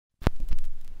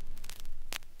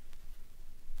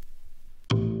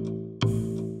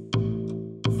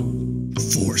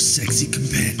Four sexy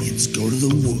companions go to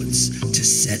the woods to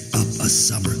set up a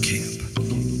summer camp.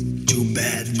 Too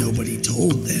bad nobody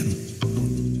told them.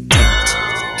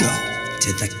 Don't go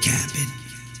to the cabin.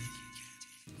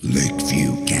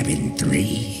 Lakeview Cabin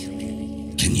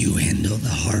III. Can you handle the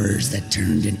horrors that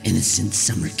turned an innocent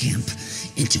summer camp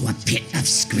into a pit of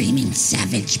screaming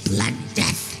savage blood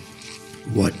death?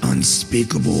 What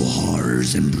unspeakable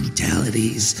horrors and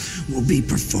brutalities will be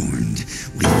performed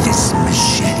with this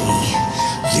machete,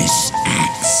 this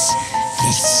axe,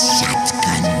 this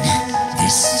shotgun,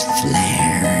 this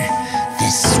flare,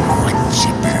 this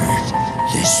woodchipper,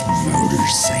 this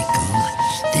motorcycle,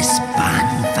 this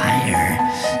bonfire,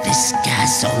 this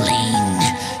gasoline,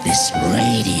 this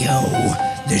radio,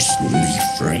 this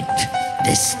leaf rake,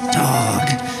 this dog,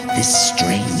 this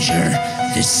stranger,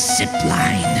 this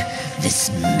zipline,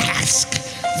 this mask,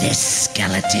 this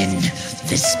skeleton,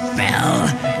 this bell,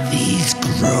 these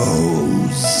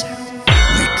crows.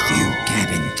 Lakeview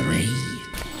Cabin 3.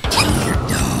 Kill your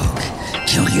dog,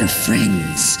 kill your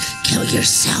friends, kill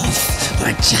yourself,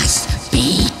 or just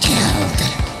be killed.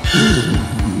 Ooh,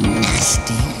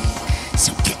 nasty.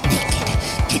 So get naked,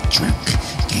 get drunk,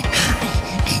 get high,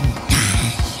 and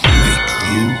die.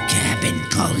 Lakeview Cabin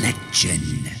Collection.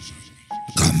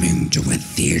 Coming to a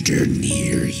theater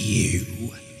near you.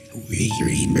 We're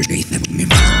coming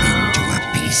to a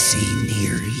PC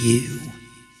near you.